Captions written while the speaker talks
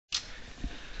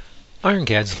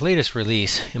IronCAD's latest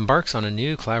release embarks on a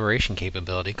new collaboration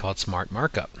capability called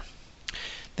SmartMarkup.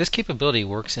 This capability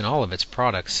works in all of its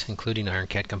products, including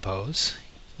IronCAD Compose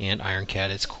and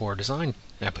IronCAD, its core design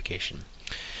application.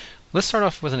 Let's start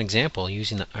off with an example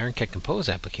using the IronCAD Compose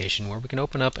application, where we can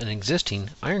open up an existing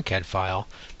IronCAD file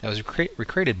that was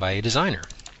recreated by a designer.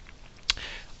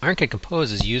 IronCAD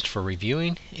Compose is used for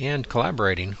reviewing and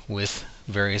collaborating with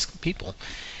various people.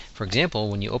 For example,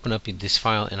 when you open up this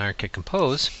file in IronCAD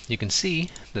Compose, you can see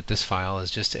that this file is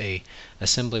just an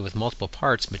assembly with multiple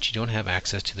parts, but you don't have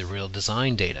access to the real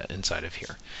design data inside of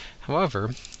here.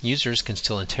 However, users can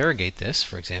still interrogate this.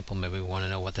 For example, maybe we want to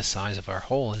know what the size of our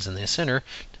hole is in the center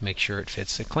to make sure it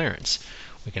fits the clearance.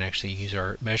 We can actually use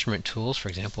our measurement tools, for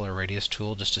example, our radius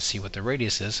tool, just to see what the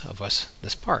radius is of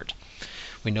this part.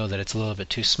 We know that it's a little bit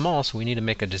too small, so we need to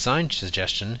make a design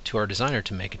suggestion to our designer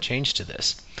to make a change to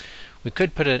this. We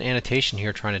could put an annotation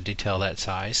here trying to detail that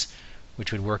size,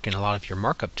 which would work in a lot of your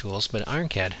markup tools, but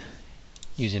IronCAD,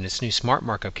 using its new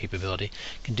SmartMarkup capability,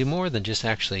 can do more than just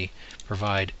actually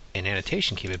provide an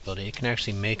annotation capability. It can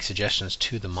actually make suggestions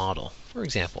to the model. For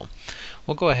example,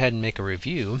 we'll go ahead and make a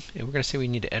review, and we're going to say we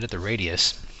need to edit the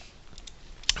radius.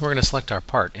 We're going to select our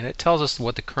part, and it tells us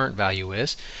what the current value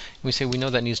is. And we say we know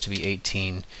that needs to be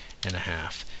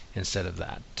 18.5 instead of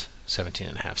that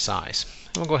 17.5 size.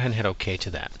 And we'll go ahead and hit OK to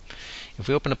that. If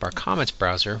we open up our comments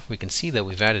browser, we can see that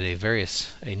we've added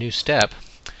a new step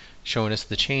showing us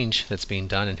the change that's being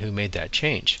done and who made that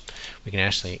change. We can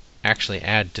actually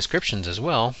add descriptions as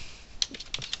well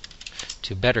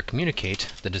to better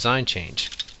communicate the design change.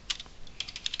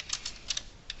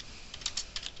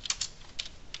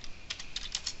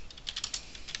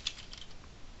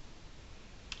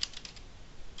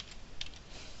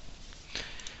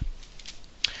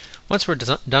 Once we're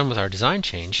done with our design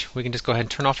change, we can just go ahead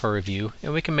and turn off our review,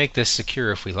 and we can make this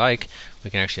secure if we like. We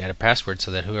can actually add a password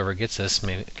so that whoever gets this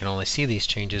can only see these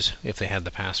changes if they have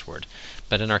the password.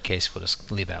 But in our case, we'll just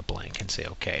leave that blank and say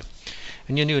OK.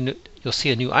 And you'll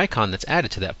see a new icon that's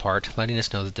added to that part, letting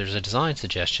us know that there's a design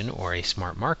suggestion or a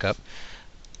smart markup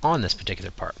on this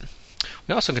particular part.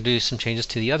 We also can do some changes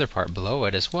to the other part below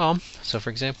it as well. So for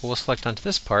example, we'll select onto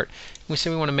this part, and we say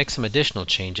we want to make some additional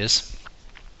changes.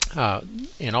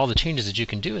 And all the changes that you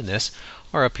can do in this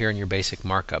are up here in your basic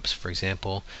markups. For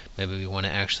example, maybe we want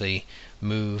to actually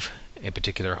move a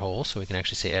particular hole, so we can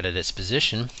actually say edit its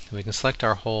position. We can select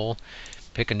our hole,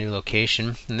 pick a new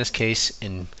location. In this case,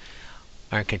 in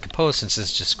IronCAD Compose, since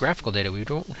it's just graphical data, we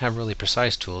don't have really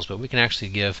precise tools, but we can actually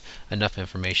give enough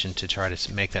information to try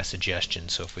to make that suggestion.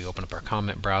 So if we open up our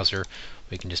comment browser,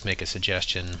 we can just make a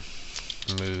suggestion,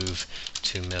 move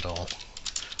to middle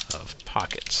of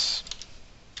pockets.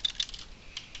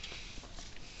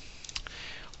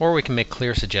 Or we can make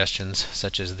clear suggestions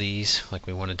such as these, like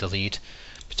we want to delete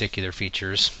particular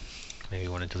features. Maybe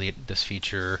we want to delete this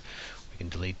feature. We can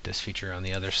delete this feature on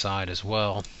the other side as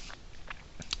well.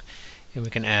 And we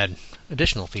can add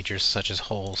additional features such as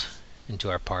holes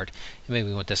into our part. And maybe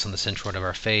we want this on the centroid of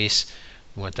our face.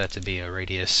 We want that to be a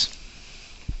radius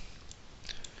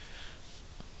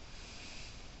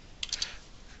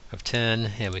of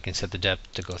 10, and we can set the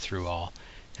depth to go through all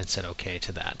and set OK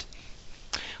to that.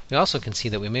 We also can see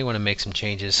that we may want to make some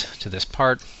changes to this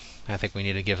part. I think we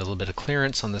need to give a little bit of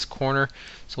clearance on this corner.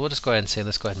 So we'll just go ahead and say,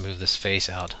 let's go ahead and move this face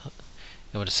out. And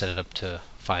we'll just set it up to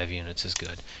 5 units is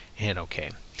good. And hit OK.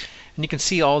 And you can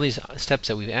see all these steps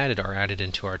that we've added are added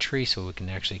into our tree, so we can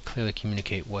actually clearly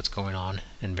communicate what's going on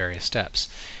in various steps.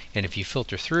 And if you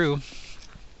filter through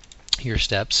your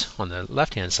steps on the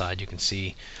left-hand side, you can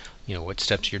see what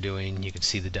steps you're doing. You can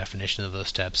see the definition of those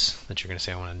steps that you're going to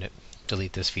say, I want to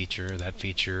delete this feature, that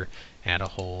feature, add a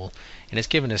hole, and it's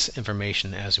given us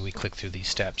information as we click through these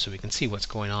steps, so we can see what's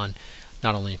going on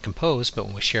not only in Compose, but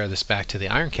when we share this back to the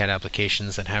IronCAD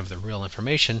applications that have the real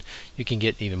information, you can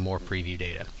get even more preview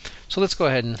data. So let's go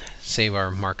ahead and save our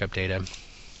markup data.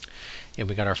 And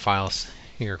we got our files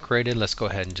here created. Let's go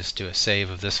ahead and just do a save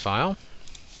of this file.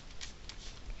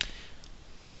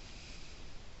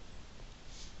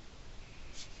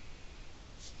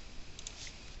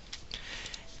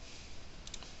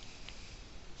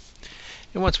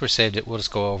 And once we're saved it, we'll just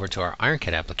go over to our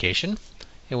IronCAD application,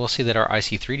 and we'll see that our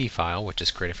IC3D file, which is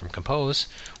created from Compose,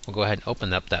 we'll go ahead and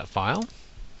open up that file.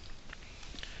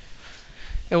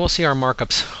 And we'll see our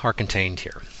markups are contained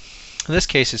here. In this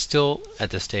case, it's still, at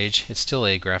this stage, it's still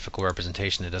a graphical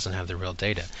representation. It doesn't have the real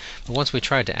data. But once we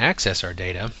try to access our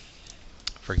data,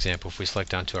 for example, if we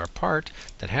select onto our part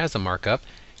that has the markup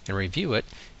and review it,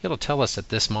 it'll tell us that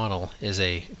this model is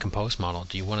a Compose model.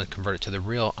 Do you want to convert it to the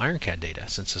real IronCAD data?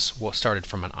 Since this started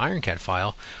from an IronCAD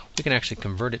file, we can actually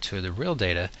convert it to the real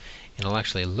data, and it'll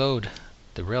actually load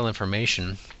the real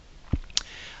information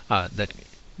that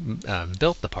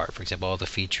built the part. For example, all the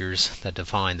features that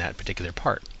define that particular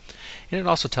part. And it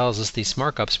also tells us these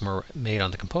markups were made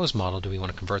on the composed model. Do we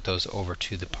want to convert those over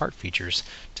to the part features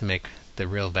to make the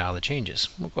real valid changes?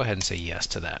 We'll go ahead and say yes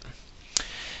to that.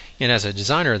 And as a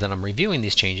designer that I'm reviewing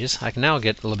these changes, I can now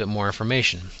get a little bit more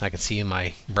information. I can see in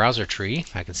my browser tree,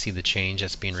 I can see the change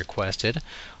that's being requested.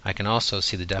 I can also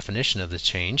see the definition of the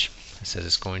change. It says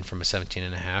it's going from a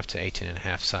 17.5 to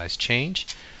 18.5 size change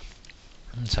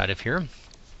inside of here.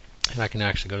 And I can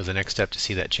actually go to the next step to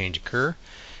see that change occur.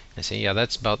 And say, yeah,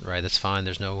 that's about right, that's fine,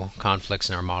 there's no conflicts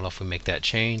in our model if we make that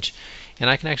change. And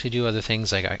I can actually do other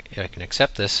things, like I can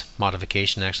accept this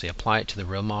modification and actually apply it to the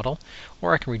real model,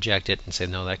 or I can reject it and say,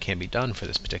 no, that can't be done for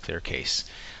this particular case.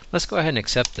 Let's go ahead and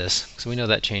accept this, because we know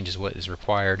that change is what is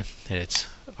required, and it's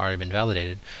already been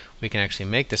validated. We can actually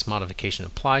make this modification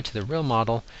apply to the real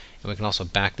model, and we can also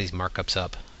back these markups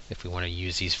up if we want to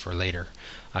use these for later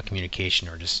communication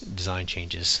or just design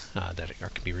changes that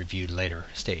can be reviewed later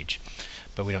stage.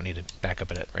 But we don't need to back up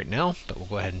at it right now, but we'll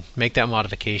go ahead and make that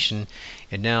modification,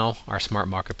 and now our smart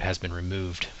markup has been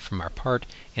removed from our part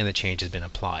and the change has been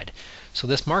applied. So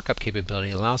this markup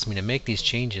capability allows me to make these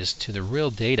changes to the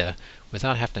real data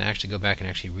without having to actually go back and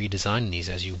actually redesign these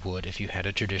as you would if you had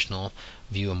a traditional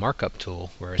view a markup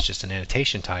tool where it's just an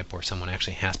annotation type where someone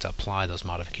actually has to apply those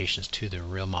modifications to the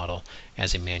real model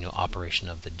as a manual operation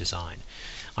of the design.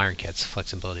 IronCAD's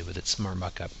flexibility with its smart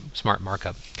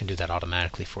markup can do that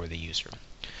automatically for the user.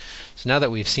 So now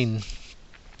that we've seen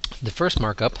the first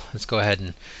markup, let's go ahead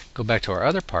and go back to our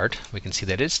other part. We can see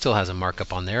that it still has a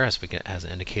markup on there, as we get as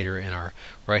an indicator in our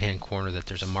right hand corner that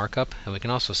there's a markup, and we can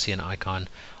also see an icon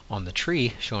on the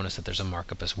tree showing us that there's a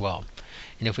markup as well.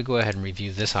 And if we go ahead and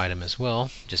review this item as well,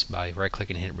 just by right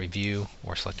clicking and hit review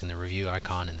or selecting the review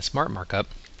icon in the smart markup,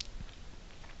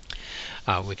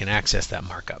 we can access that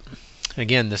markup.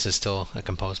 Again, this is still a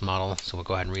composed model, so we'll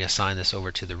go ahead and reassign this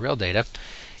over to the real data,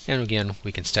 and again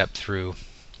we can step through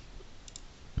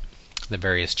the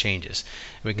various changes.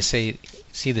 We can see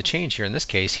the change here. In this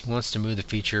case, he wants to move the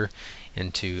feature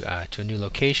into to a new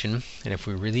location, and if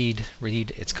we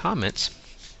read its comments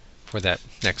for that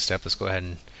next step, let's go ahead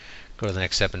and go to the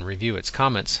next step and review its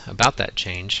comments about that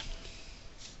change.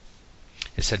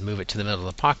 It said move it to the middle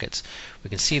of the pockets. We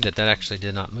can see that that actually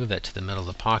did not move that to the middle of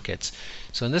the pockets.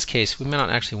 So in this case, we may not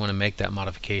actually want to make that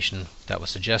modification that was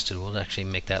suggested. We'll actually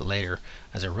make that later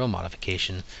as a real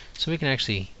modification. So we can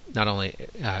actually not only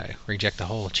reject the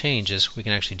whole changes, we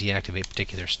can actually deactivate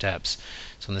particular steps.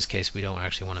 So in this case, we don't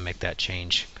actually want to make that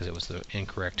change because it was the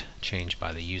incorrect change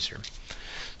by the user.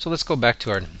 So let's go back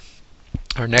to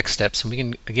our next steps, and we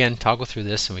can again toggle through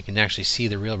this, and we can actually see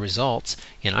the real results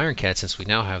in IronCAD, since we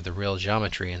now have the real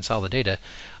geometry and solid data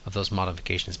of those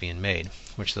modifications being made,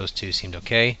 which those two seemed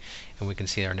okay. And we can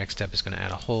see our next step is going to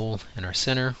add a hole in our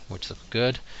center, which looks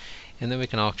good. And then we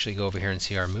can actually go over here and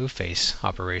see our move face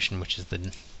operation, which is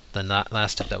the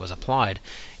last step that was applied,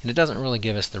 and it doesn't really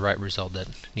give us the right result that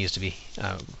needs to be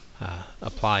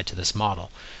applied to this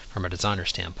model from a designer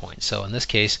standpoint. So in this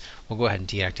case, we'll go ahead and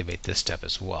deactivate this step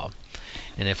as well.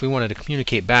 And if we wanted to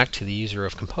communicate back to the user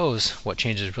of Compose what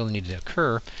changes really needed to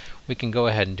occur, we can go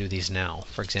ahead and do these now.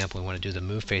 For example, we want to do the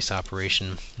move face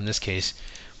operation. In this case,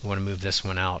 we want to move this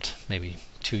one out maybe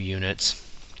 2 units.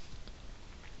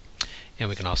 And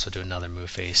we can also do another move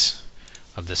face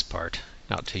of this part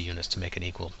out 2 units to make an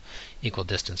equal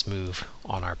distance move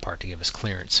on our part to give us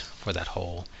clearance for that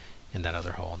hole and that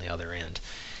other hole on the other end.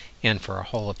 And for our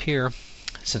hole up here,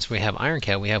 since we have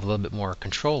IronCAD, we have a little bit more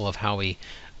control of how we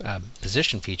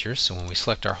position features. So when we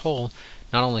select our hole,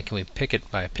 not only can we pick it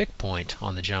by a pick point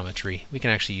on the geometry, we can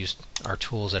actually use our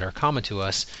tools that are common to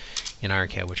us in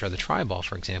IronCAD, which are the tri-ball,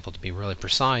 for example, to be really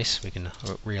precise. We can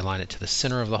realign it to the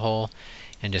center of the hole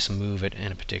and just move it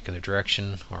in a particular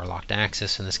direction, or a locked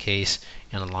axis in this case,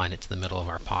 and align it to the middle of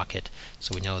our pocket,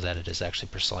 so we know that it is actually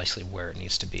precisely where it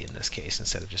needs to be in this case,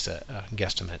 instead of just a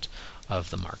guesstimate of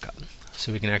the markup.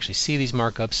 So we can actually see these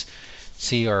markups,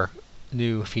 see our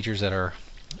new features that are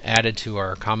added to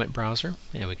our comment browser,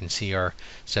 and we can see our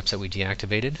steps that we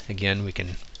deactivated. Again, we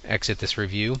can exit this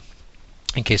review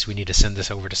in case we need to send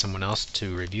this over to someone else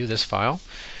to review this file.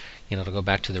 It'll go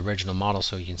back to the original model,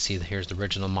 so you can see that here's the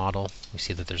original model. We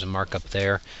see that there's a markup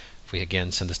there. If we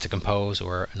again send this to Compose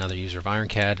or another user of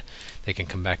IronCAD, they can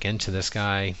come back into this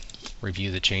guy,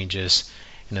 review the changes,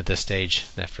 and at this stage,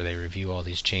 after they review all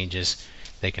these changes,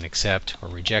 they can accept or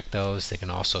reject those. They can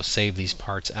also save these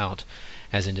parts out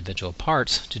as individual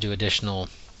parts to do additional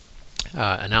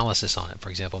analysis on it. For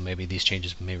example, maybe these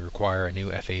changes may require a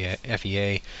new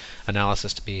FEA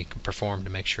analysis to be performed to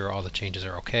make sure all the changes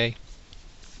are okay.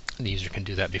 The user can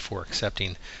do that before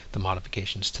accepting the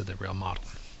modifications to the real model.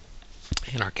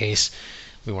 In our case,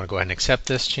 we want to go ahead and accept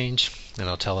this change, and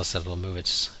it'll tell us that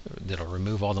it'll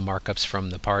remove all the markups from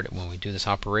the part when we do this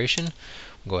operation.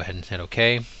 We'll go ahead and hit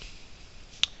OK,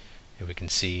 and we can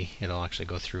see it'll actually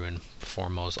go through and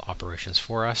perform those operations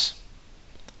for us.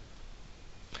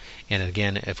 And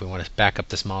again, if we want to back up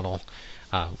this model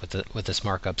with this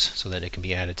markups so that it can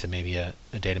be added to maybe a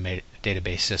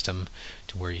database system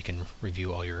to where you can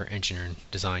review all your engineering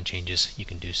design changes, you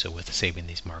can do so with saving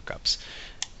these markups.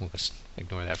 We'll just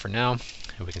ignore that for now,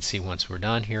 and we can see once we're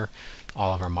done here,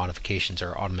 all of our modifications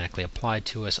are automatically applied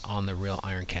to us on the real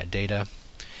IronCAD data,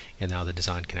 and now the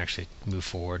design can actually move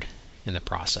forward in the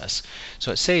process.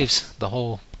 So it saves the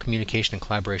whole communication and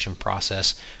collaboration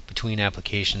process between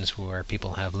applications where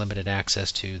people have limited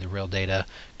access to the real data.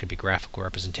 It could be graphical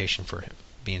representation for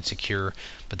being secure,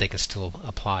 but they can still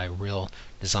apply real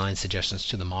design suggestions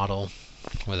to the model,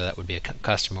 whether that would be a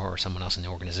customer or someone else in the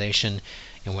organization.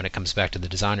 And when it comes back to the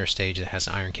designer stage that has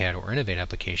an IronCAD or Innovate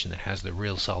application that has the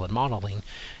real solid modeling,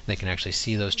 they can actually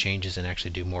see those changes and actually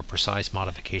do more precise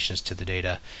modifications to the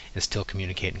data and still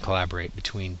communicate and collaborate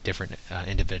between different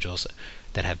individuals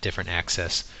that have different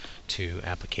access to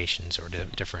applications or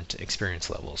different experience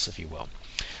levels, if you will.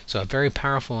 So a very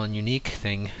powerful and unique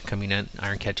thing coming in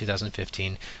IronCAD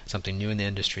 2015, something new in the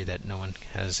industry that no one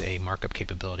has a markup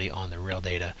capability on the real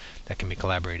data that can be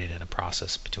collaborated in a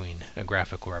process between a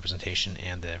graphical representation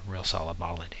and the real solid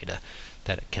modeling data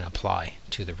that it can apply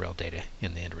to the real data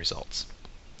in the end results.